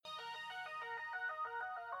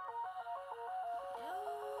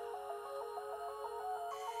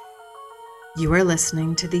You are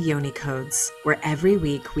listening to the Yoni Codes, where every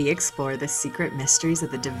week we explore the secret mysteries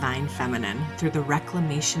of the divine feminine through the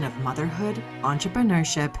reclamation of motherhood,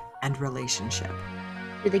 entrepreneurship, and relationship.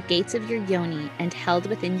 Through the gates of your yoni and held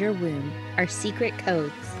within your womb are secret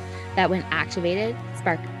codes that, when activated,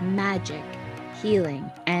 spark magic,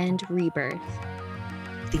 healing, and rebirth.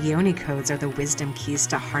 The Yoni Codes are the wisdom keys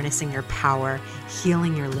to harnessing your power,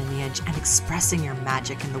 healing your lineage, and expressing your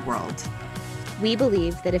magic in the world. We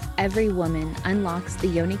believe that if every woman unlocks the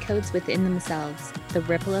yoni codes within themselves, the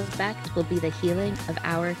ripple effect will be the healing of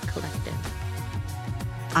our collective.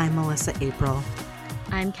 I'm Melissa April.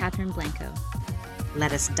 I'm Catherine Blanco.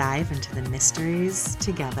 Let us dive into the mysteries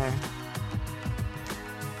together.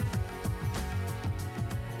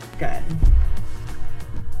 Good.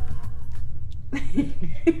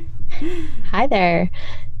 Hi there.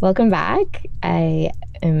 Welcome back. I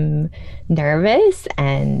am nervous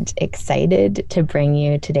and excited to bring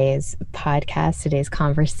you today's podcast, today's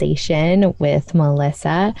conversation with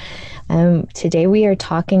Melissa. Today we are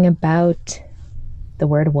talking about the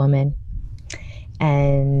word woman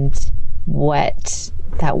and what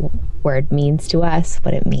that word means to us,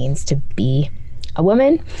 what it means to be a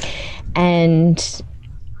woman, and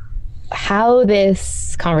how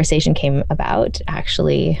this conversation came about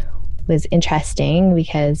actually was interesting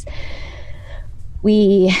because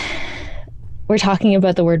we were talking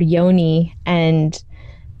about the word yoni and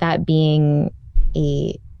that being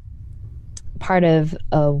a part of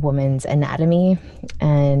a woman's anatomy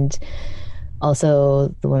and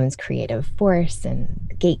also the woman's creative force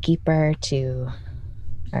and gatekeeper to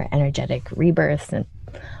our energetic rebirths and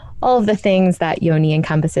all of the things that yoni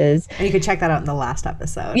encompasses. And you could check that out in the last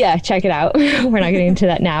episode. Yeah, check it out. We're not getting into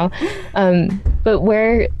that now. But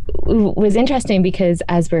where it was interesting because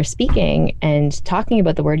as we're speaking and talking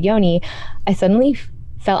about the word yoni, I suddenly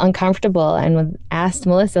felt uncomfortable and asked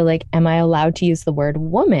Melissa, like, am I allowed to use the word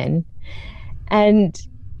woman? And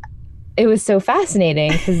it was so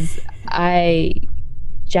fascinating because I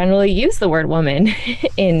generally use the word woman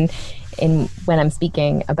in when I'm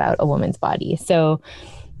speaking about a woman's body. So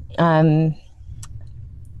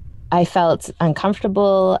I felt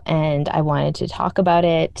uncomfortable and I wanted to talk about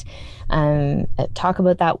it, talk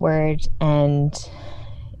about that word and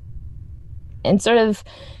sort of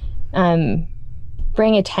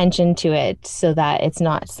bring attention to it so that it's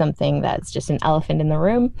not something that's just an elephant in the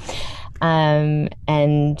room,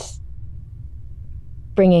 and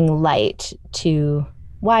bringing light to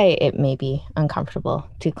why it may be uncomfortable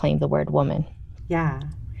to claim the word woman. Yeah.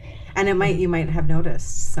 And you might have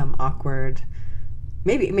noticed some awkward,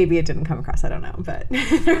 maybe it didn't come across, I don't know, but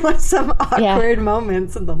there was some awkward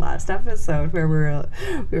moments in the last episode where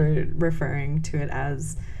we were referring to it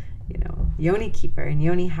as, yoni keeper and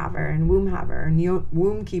yoni haver and womb haver and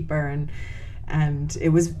womb keeper, and it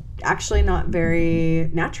was actually not very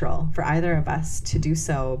natural for either of us to do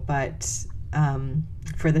so, but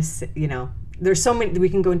for this, there's so many, we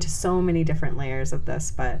can go into so many different layers of this,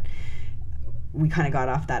 but we kind of got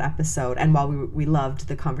off that episode, and while we loved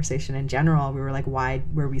the conversation in general, we were like, why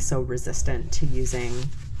were we so resistant to using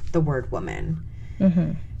the word woman?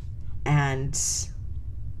 Mm-hmm. And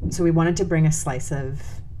so we wanted to bring a slice of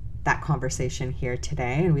that conversation here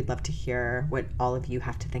today, and we'd love to hear what all of you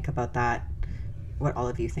have to think about that, what all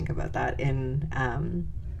of you think about that in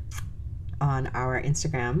on our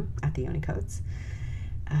Instagram at the Yoni Codes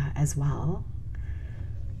as well.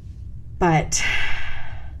 But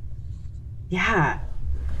yeah,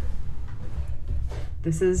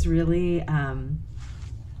 this is really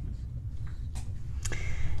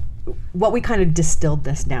what we kind of distilled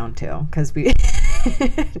this down to, because we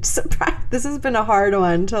this has been a hard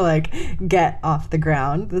one to get off the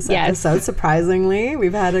ground, this episode. Surprisingly,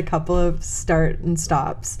 we've had a couple of start and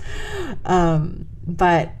stops,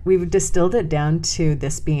 but we've distilled it down to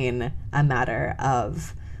this being a matter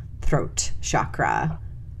of throat chakra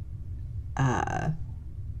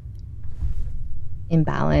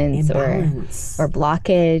imbalance. Or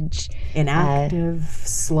blockage, inactive,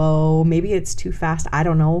 slow, maybe it's too fast, I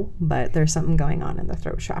don't know, but there's something going on in the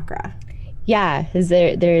throat chakra. Yeah,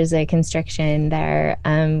 there's a constriction there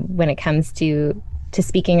when it comes to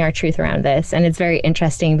speaking our truth around this, and it's very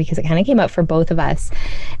interesting because it kind of came up for both of us,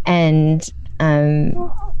 and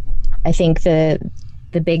I think the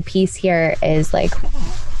big piece here is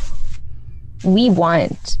we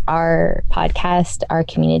want our podcast, our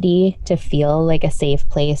community, to feel like a safe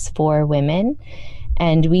place for women.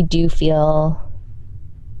 And we do feel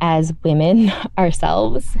as women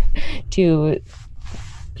ourselves, to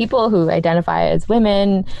people who identify as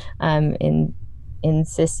women in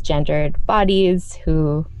cisgendered bodies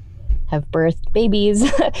who have birthed babies,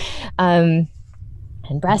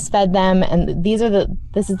 and breastfed them. And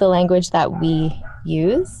this is the language that we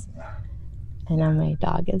use. I know my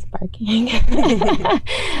dog is barking.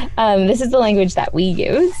 This is the language that we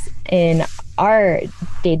use in our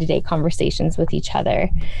day-to-day conversations with each other.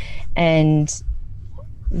 And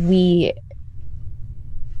we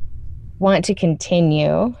want to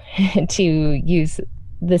continue to use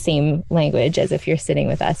the same language as if you're sitting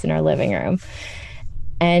with us in our living room.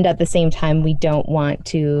 And at the same time, we don't want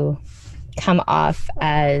to come off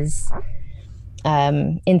as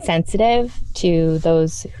insensitive to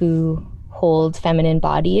those who hold feminine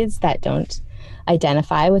bodies that don't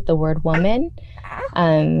identify with the word woman.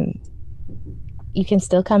 You can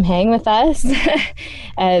still come hang with us.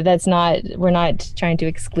 We're not trying to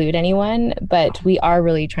exclude anyone, but we are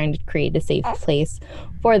really trying to create a safe place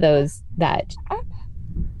for those that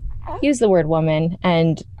use the word woman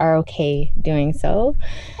and are okay doing so.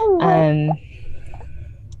 And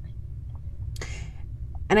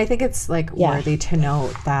I think it's worthy to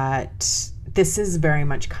note that this is very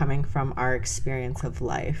much coming from our experience of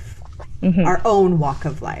life, our own walk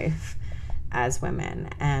of life as women.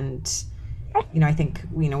 And, I think,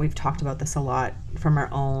 we've talked about this a lot from our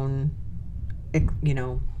own,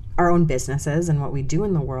 our own businesses and what we do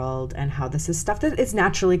in the world, and how this is stuff that is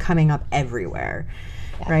naturally coming up everywhere,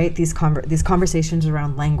 right? These conversations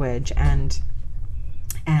around language and,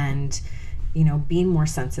 being more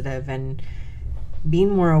sensitive and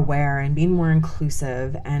being more aware and being more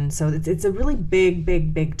inclusive. And so it's a really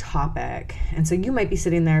big topic. And so you might be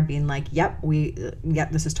sitting there being like, yep,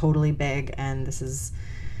 this is totally big, and this is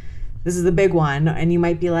the big one. And you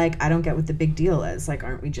might be like, I don't get what the big deal is. Like,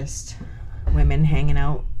 aren't we just women hanging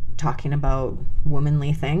out talking about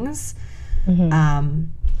womanly things?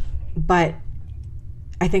 But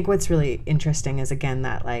I think what's really interesting is, again,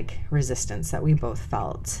 that resistance that we both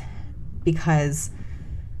felt, because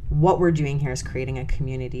what we're doing here is creating a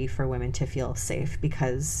community for women to feel safe,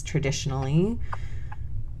 because traditionally,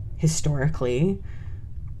 historically,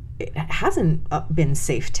 it hasn't been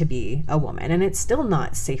safe to be a woman, and it's still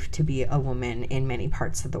not safe to be a woman in many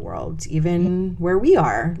parts of the world. Even where we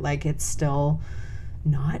are, it's still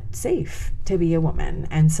not safe to be a woman.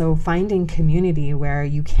 And so finding community where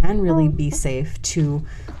you can really be safe to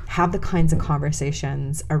have the kinds of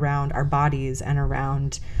conversations around our bodies and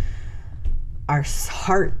around our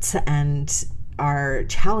hearts and our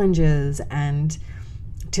challenges, and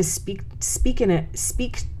to speak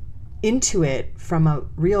into it from a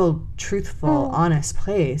real, truthful, honest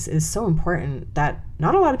place is so important, that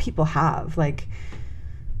not a lot of people have.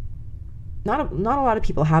 Not a lot of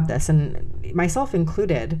people have this, and myself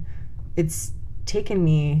included. It's taken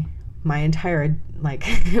me my entire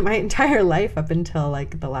life up until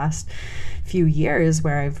the last few years,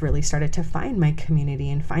 where I've really started to find my community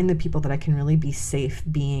and find the people that I can really be safe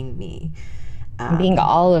being me, being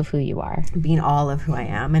all of who you are, being all of who I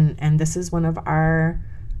am. And this is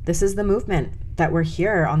this is the movement that we're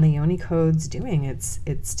here on the Yoni Codes doing. It's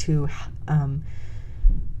to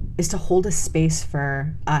hold a space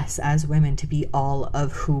for us as women to be all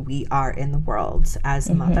of who we are in the world, as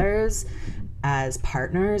mothers, as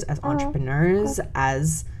partners, as entrepreneurs,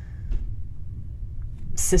 as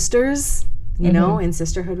sisters, in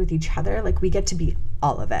sisterhood with each other. We get to be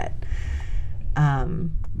all of it.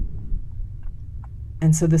 And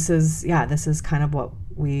so this is kind of what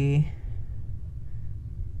we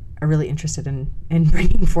are really interested in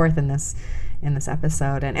bringing forth in this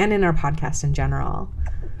episode, and in our podcast in general.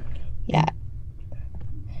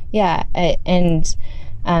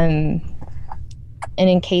 And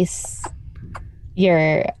in case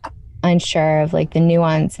you're unsure of the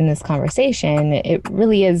nuance in this conversation, it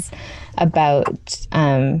really is about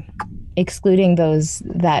excluding those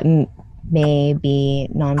that may be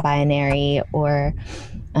non-binary or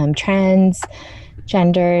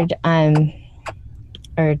transgendered,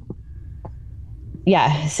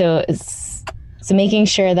 so making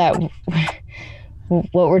sure that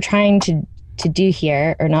what we're trying to do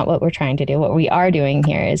here, or not what we're trying to do, what we are doing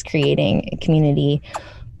here is creating a community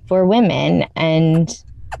for women. And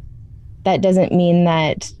that doesn't mean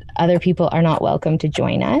that other people are not welcome to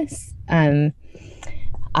join us.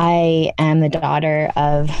 I am the daughter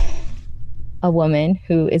of a woman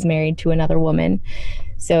who is married to another woman.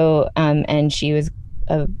 So, and she was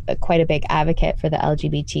quite a big advocate for the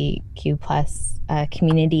LGBTQ plus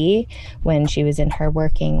community when she was in her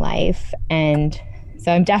working life. And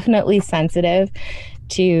so I'm definitely sensitive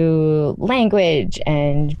to language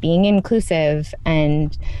and being inclusive,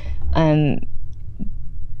 and at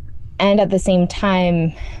the same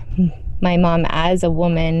time, my mom, as a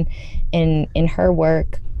woman in her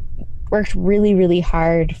work, worked really, really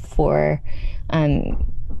hard for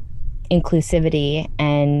inclusivity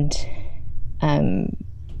and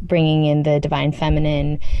bringing in the divine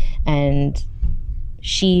feminine and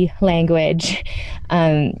she language.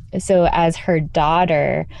 So as her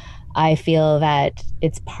daughter, I feel that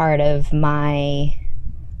it's part of my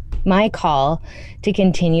call to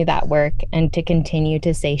continue that work and to continue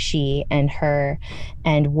to say she and her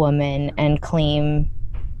and woman and claim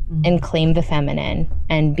the feminine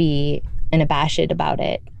and be unabashed about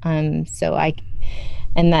it. And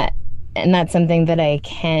that's something that I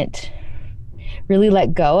can't really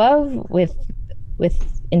let go of with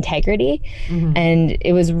integrity. And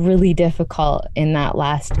it was really difficult in that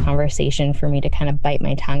last conversation for me to kind of bite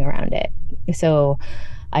my tongue around it. So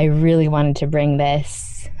I really wanted to bring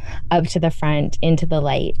this up to the front, into the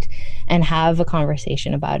light, and have a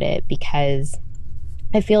conversation about it, because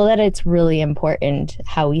I feel that it's really important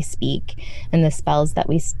how we speak and the spells that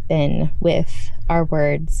we spin with our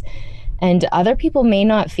words. And other people may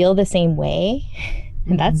not feel the same way.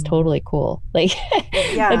 And that's totally cool. Like,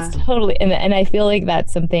 that's totally, and I feel like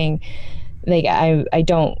that's something, like, I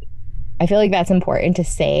feel like that's important to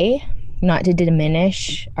say, not to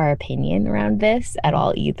diminish our opinion around this at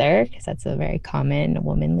all either, because that's a very common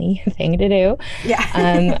womanly thing to do.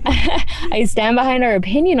 I stand behind our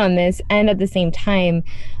opinion on this, and at the same time,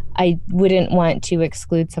 I wouldn't want to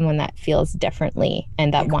exclude someone that feels differently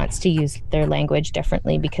and that wants to use their language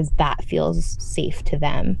differently because that feels safe to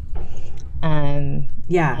them. I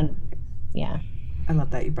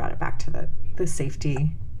love that you brought it back to the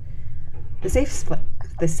safety, the safe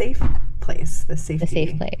place,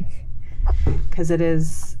 because it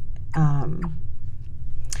is, I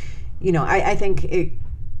think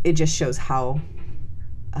it just shows how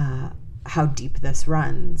deep this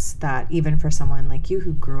runs, that even for someone like you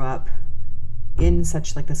who grew up in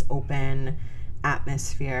such like this open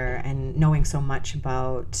atmosphere and knowing so much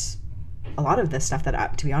about a lot of this stuff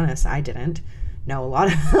that, to be honest, I didn't know a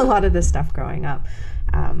lot of this stuff growing up,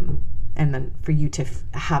 and then for you to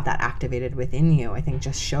have that activated within you, I think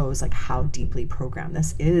just shows like how deeply programmed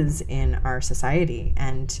this is in our society.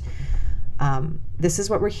 And this is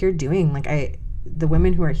what we're here doing. Like the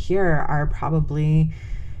women who are here are probably,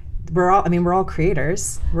 we're all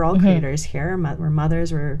creators. We're all creators here. We're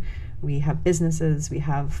mothers. We have businesses. We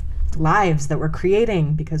have lives that we're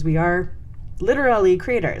creating because we are literally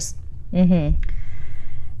creators.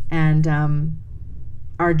 And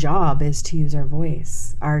our job is to use our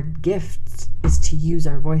voice. Our gift is to use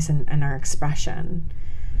our voice and our expression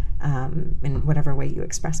in whatever way you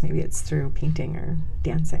express. Maybe it's through painting or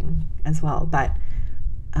dancing as well. But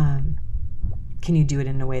can you do it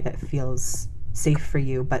in a way that feels safe for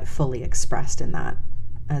you, but fully expressed in that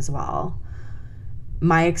as well?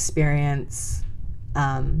 My experience,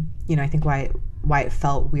 I think why it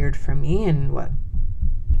felt weird for me, and what,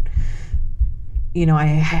 I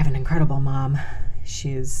have an incredible mom.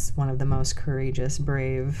 She's one of the most courageous,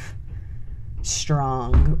 brave,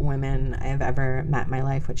 strong women I've ever met in my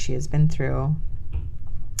life, what she has been through.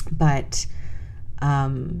 But,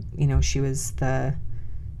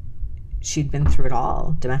 she'd been through it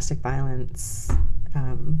all: domestic violence,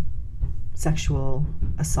 sexual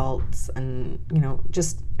assaults, and,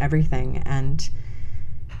 just everything. And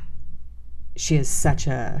she is such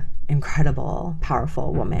a incredible,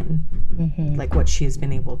 powerful woman. Like what she has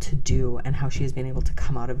been able to do and how she has been able to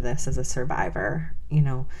come out of this as a survivor,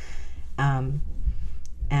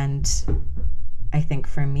 and I think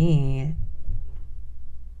for me,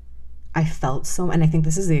 I felt and I think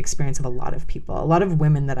this is the experience of a lot of people. A lot of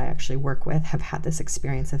women that I actually work with have had this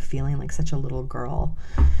experience of feeling like such a little girl,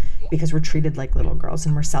 because we're treated like little girls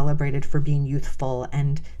and we're celebrated for being youthful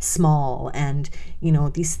and small and,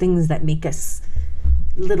 these things that make us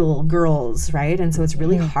little girls, right? And so it's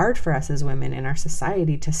really hard for us as women in our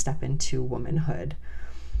society to step into womanhood.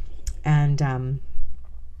 And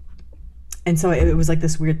so it was like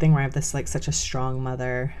this weird thing where I have this like such a strong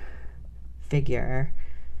mother figure,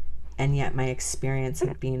 and yet my experience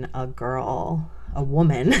of being a girl, a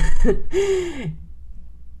woman,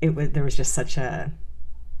 there was such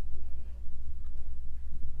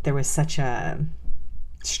a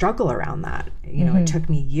struggle around that. It took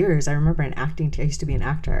me years. I remember I used to be an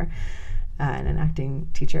actor, and an acting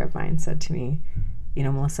teacher of mine said to me,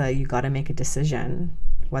 Melissa, you got to make a decision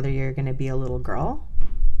whether you're going to be a little girl,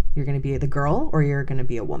 you're going to be the girl, or you're going to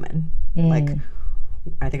be a woman. Like,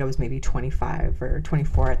 I think I was maybe 25 or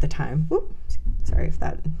 24 at the time. Whoop, sorry if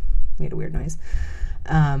that made a weird noise.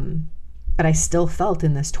 But I still felt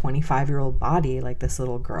in this 25-year-old body like this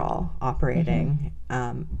little girl operating.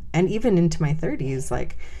 And even into my 30s,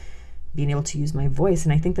 like being able to use my voice.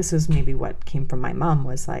 And I think this was maybe what came from my mom,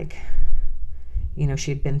 was like,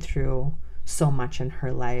 she had been through so much in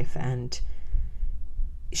her life, and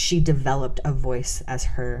she developed a voice as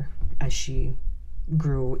she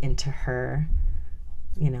grew into her,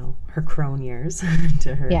 her crone years,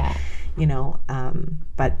 to her,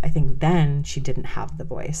 but I think then she didn't have the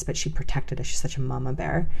voice, but she protected it. She's such a mama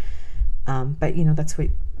bear. But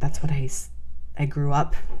that's what I grew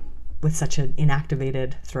up with, such an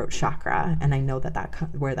inactivated throat chakra, and I know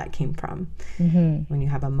where that came from. Mm-hmm. When you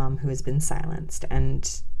have a mom who has been silenced,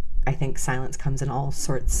 and I think silence comes in all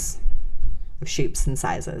sorts of shapes and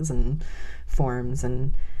sizes and forms,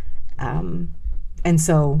 and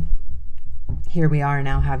so here we are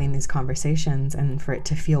now having these conversations, and for it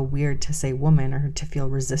to feel weird to say woman, or to feel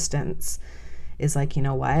resistance, is like, you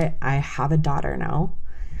know what? I have a daughter now.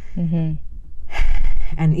 Mm-hmm.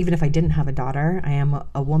 And even if I didn't have a daughter, I am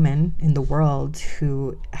a woman in the world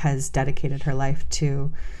who has dedicated her life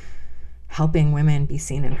to helping women be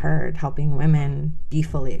seen and heard, helping women be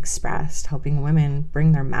fully expressed, helping women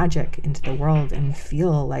bring their magic into the world and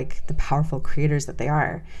feel like the powerful creators that they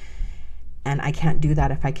are. And I can't do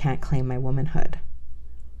that if I can't claim my womanhood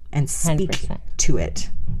and speak 100%. To it.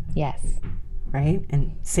 Yes. Right?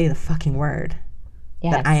 And say the fucking word.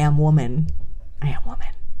 Yes. That I am woman. I am woman.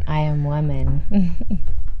 I am woman.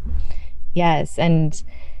 Yes. And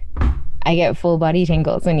I get full body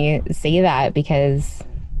tingles when you say that, because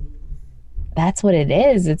that's what it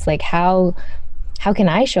is. It's like, how can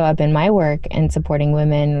I show up in my work and supporting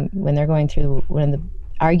women when they're going through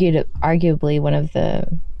arguably one of the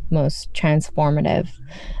most transformative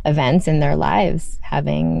events in their lives,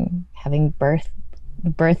 having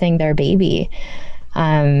birthing their baby.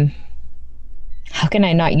 How can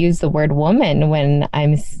I not use the word woman when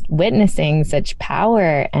I'm witnessing such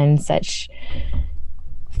power and such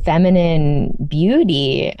feminine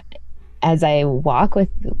beauty as I walk with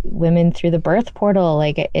women through the birth portal?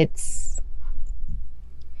 Like, it's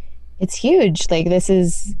huge. Like, this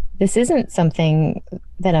isn't something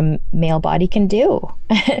that a male body can do.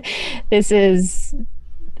 This is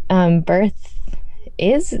birth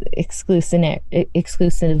is exclusively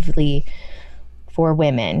for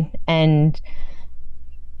women. And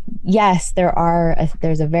yes,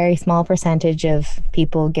 there's a very small percentage of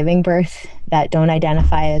people giving birth that don't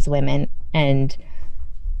identify as women, and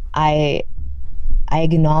I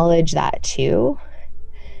acknowledge that too.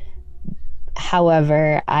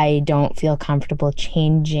 However, I don't feel comfortable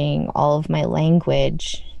changing all of my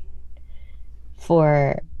language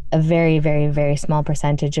for a very, very, very small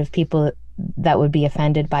percentage of people that would be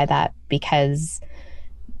offended by that, because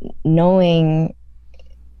knowing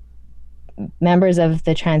members of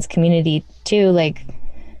the trans community too, like,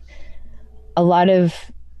 a lot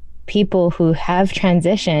of people who have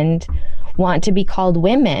transitioned want to be called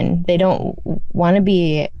women. They don't want to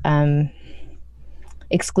be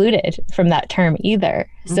excluded from that term either.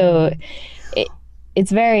 Mm-hmm. So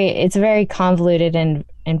it's very convoluted and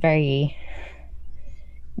very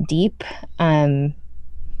deep. And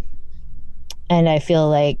I feel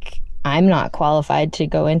like I'm not qualified to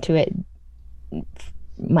go into it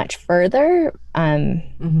much further.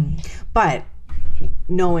 Mm-hmm. But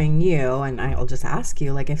knowing you, and I'll just ask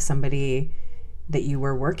you, like, if somebody that you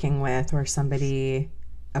were working with or somebody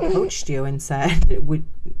approached you and said,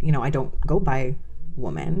 I don't go by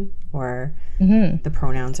woman, or mm-hmm. the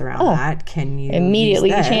pronouns around that, can you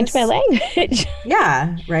immediately change my language?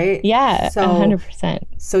 Yeah, right? Yeah, so 100%.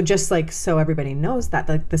 So just like, so everybody knows that,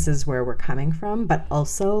 like, this is where we're coming from, but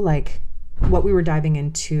also, like, what we were diving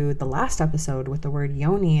into the last episode with the word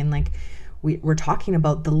yoni, and like we're talking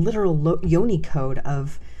about the literal yoni code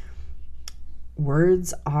of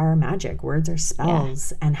words are magic, words are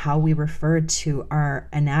spells, and how we refer to our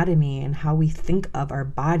anatomy and how we think of our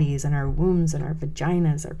bodies and our wombs and our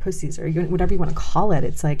vaginas, our pussies, or whatever you want to call it.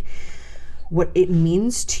 It's like what it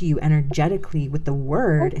means to you energetically with the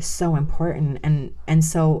word is so important. And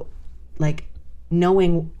so, like,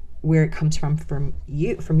 knowing where it comes from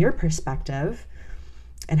your perspective,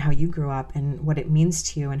 and how you grew up and what it means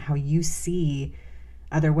to you and how you see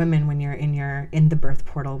other women when you're in the birth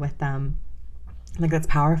portal with them, like, that's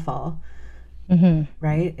powerful. Mm-hmm.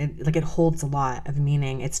 Right? It holds a lot of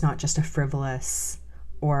meaning. It's not just a frivolous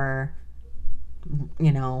or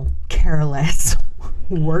careless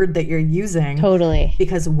word that you're using. Totally.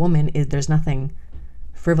 Because there's nothing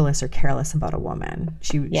frivolous or careless about a woman.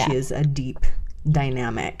 She is a deep,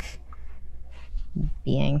 dynamic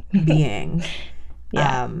being.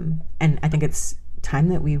 Yeah. And I think it's time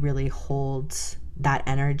that we really hold that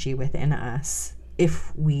energy within us,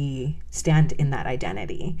 if we stand in that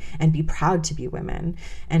identity and be proud to be women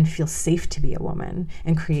and feel safe to be a woman,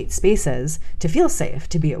 and create spaces to feel safe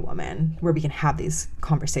to be a woman where we can have these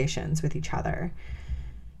conversations with each other.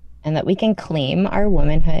 and that we can claim our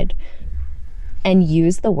womanhood and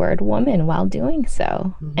use the word woman while doing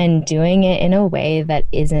so, and doing it in a way that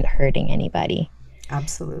isn't hurting anybody.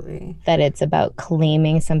 Absolutely. That it's about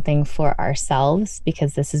claiming something for ourselves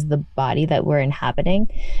because this is the body that we're inhabiting.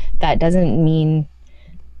 That doesn't mean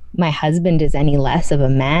my husband is any less of a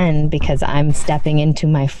man because I'm stepping into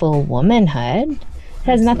my full womanhood. It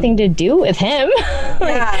has nothing to do with him.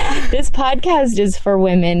 Yeah. This podcast is for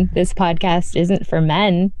women. This podcast isn't for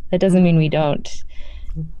men. That doesn't mean we don't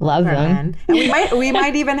love them. Men. And we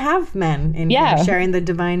might even have men in here sharing the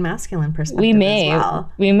divine masculine perspective. We may, as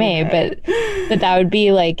well. but that would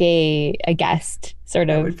be like a guest sort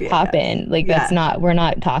of pop in. Like that's not, we're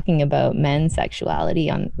not talking about men's sexuality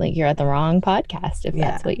on, like, you're at the wrong podcast if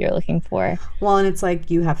that's what you're looking for. Well, and it's like,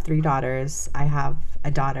 you have 3 daughters. I have a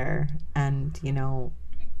daughter, and you know,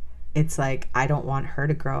 it's like, I don't want her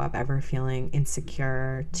to grow up ever feeling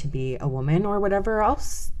insecure to be a woman or whatever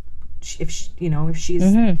else. If she's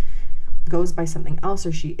goes by something else,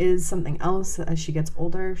 or she is something else as she gets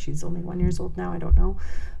older. She's only 1 year old now, I don't know,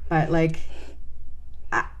 but like,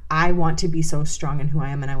 I want to be so strong in who I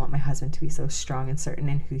am, and I want my husband to be so strong and certain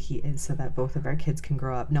in who he is, so that both of our kids can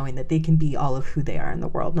grow up knowing that they can be all of who they are in the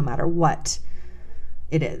world, no matter what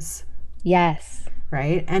it is. Yes.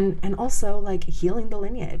 Right. And also, like, healing the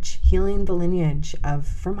lineage of,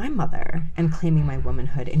 for my mother, and claiming my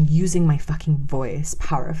womanhood and using my fucking voice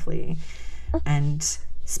powerfully and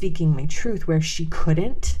speaking my truth where she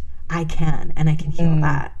couldn't. I can, and I can heal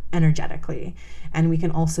that energetically. And we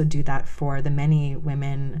can also do that for the many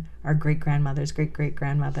women, our great-grandmothers,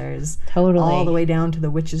 great-great-grandmothers, totally, all the way down to the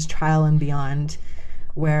witch's trial and beyond,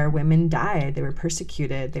 where women died, they were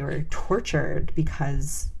persecuted, they were tortured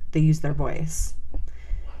because they used their voice.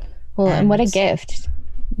 Well, and what a gift.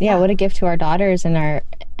 Yeah, what a gift to our daughters and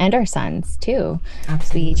our sons too.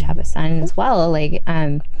 Absolutely. We each have a son as well. Like,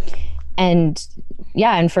 and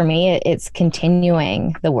for me, it's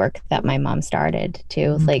continuing the work that my mom started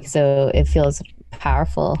too. Like, so it feels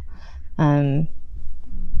powerful to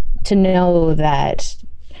know that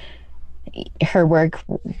her work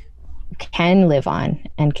can live on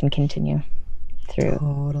and can continue through.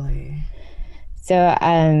 Totally. So,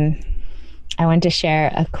 I want to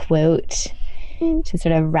share a quote to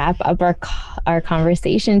sort of wrap up our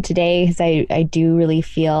conversation today, because I do really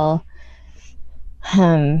feel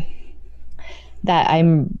that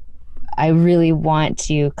I really want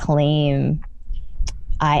to claim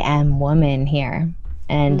I am woman here,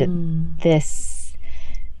 and this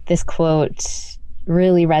quote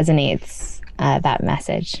really resonates that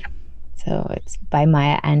message. So it's by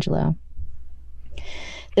Maya Angelou.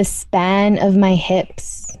 The span of my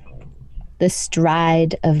hips, the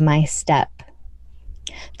stride of my step,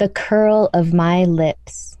 the curl of my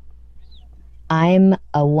lips. I'm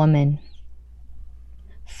a woman.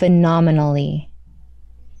 Phenomenal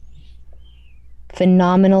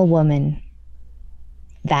woman.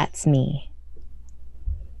 That's me.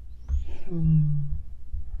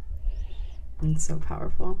 It's so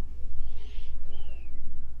powerful.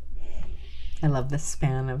 I love the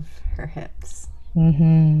span of her hips.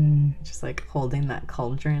 Just like holding that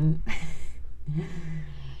cauldron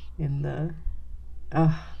in the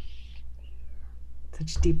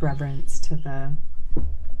such deep reverence to the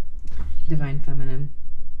divine feminine.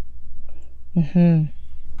 And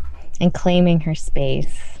claiming her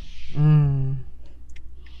space. And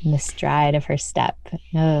the stride of her step.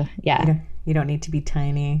 You don't need to be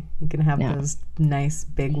tiny. You can have those nice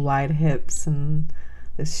big wide hips and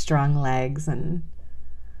those strong legs, and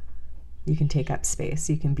you can take up space.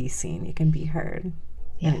 You can be seen. You can be heard.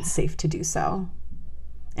 And it's safe to do so.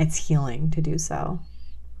 It's healing to do so.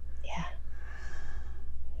 Yeah.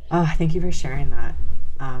 Oh, thank you for sharing that.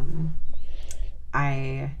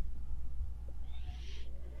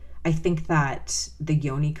 I think that the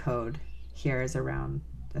yoni code here is around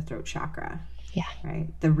the throat chakra. Yeah. Right?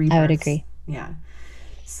 The rebirth. I would agree. Yeah.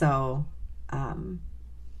 So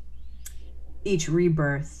each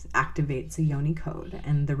rebirth activates a yoni code,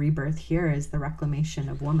 and the rebirth here is the reclamation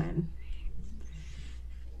of woman.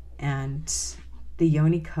 And the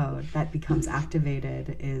yoni code that becomes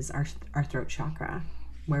activated is our throat chakra,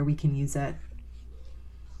 where we can use it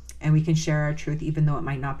and we can share our truth even though it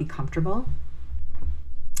might not be comfortable.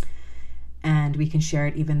 And we can share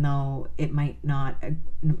it even though it might not,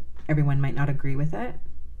 everyone might not agree with it.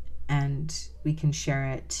 And we can share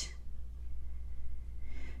it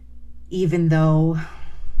even though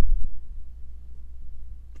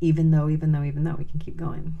we can keep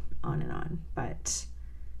going on and on. But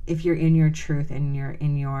if you're in your truth and you're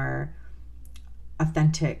in your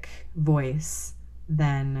authentic voice,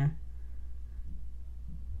 then,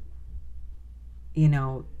 you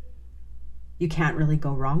know, you can't really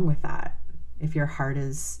go wrong with that. If your heart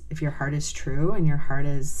is true and your heart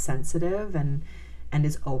is sensitive and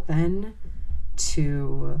is open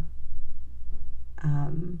to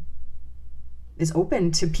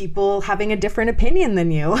people having a different opinion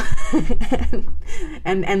than you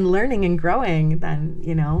and learning and growing, then,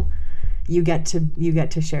 you know, you get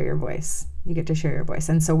to share your voice. You get to share your voice.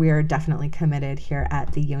 And so we are definitely committed here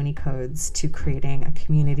at the Yoni Codes to creating a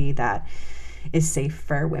community that is safe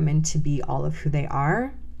for women to be all of who they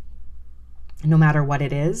are, no matter what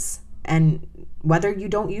it is. And whether you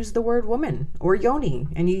don't use the word woman or yoni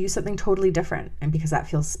and you use something totally different, and because that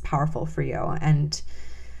feels powerful for you, and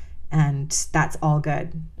that's all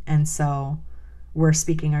good. And so we're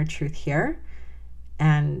speaking our truth here,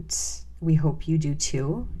 and we hope you do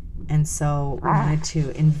too. And so we wanted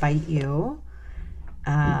to invite you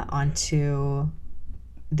onto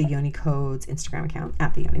the Yoni Codes Instagram account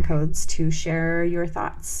at the Yoni Codes to share your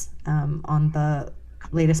thoughts on the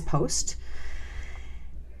latest post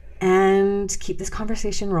and keep this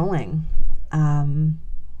conversation rolling.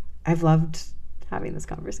 I've loved having this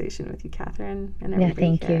conversation with you, Catherine, and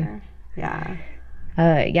everybody thank here. you.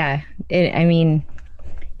 Yeah.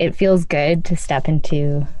 It feels good to step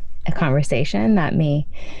into a conversation that may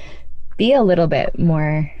be a little bit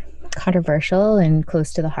more controversial and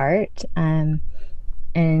close to the heart, and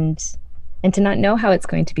to not know how it's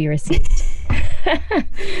going to be received.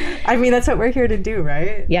 I mean, that's what we're here to do,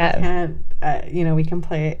 right? Yeah. We can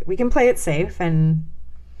play it safe, and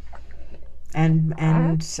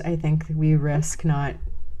I think we risk not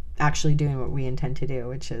actually doing what we intend to do,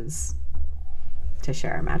 which is to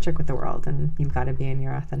share our magic with the world. And you've got to be in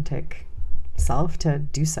your authentic self to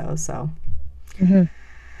do so. So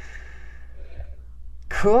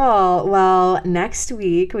cool. Well, next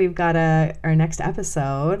week we've got our next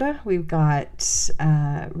episode. We've got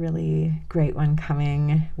a really great one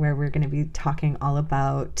coming where we're going to be talking all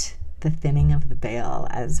about the thinning of the veil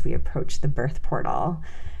as we approach the birth portal.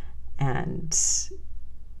 And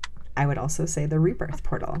I would also say the rebirth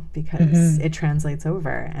portal, because it translates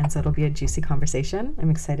over. And so it'll be a juicy conversation. I'm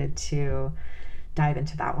excited to dive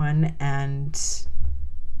into that one. And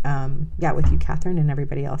with you, Catherine, and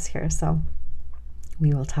everybody else here. So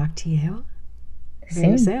we will talk to you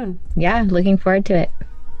very soon. Yeah, looking forward to it.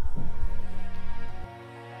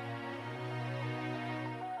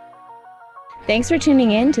 Thanks for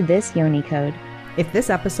tuning in to this Yoni Code. If this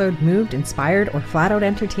episode moved, inspired, or flat out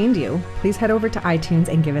entertained you, please head over to iTunes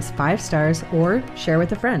and give us 5 stars or share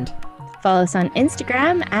with a friend. Follow us on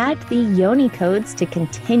Instagram at the Yoni Codes to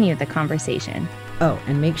continue the conversation. Oh,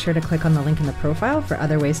 and make sure to click on the link in the profile for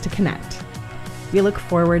other ways to connect. We look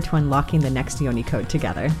forward to unlocking the next Yoni Code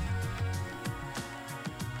together.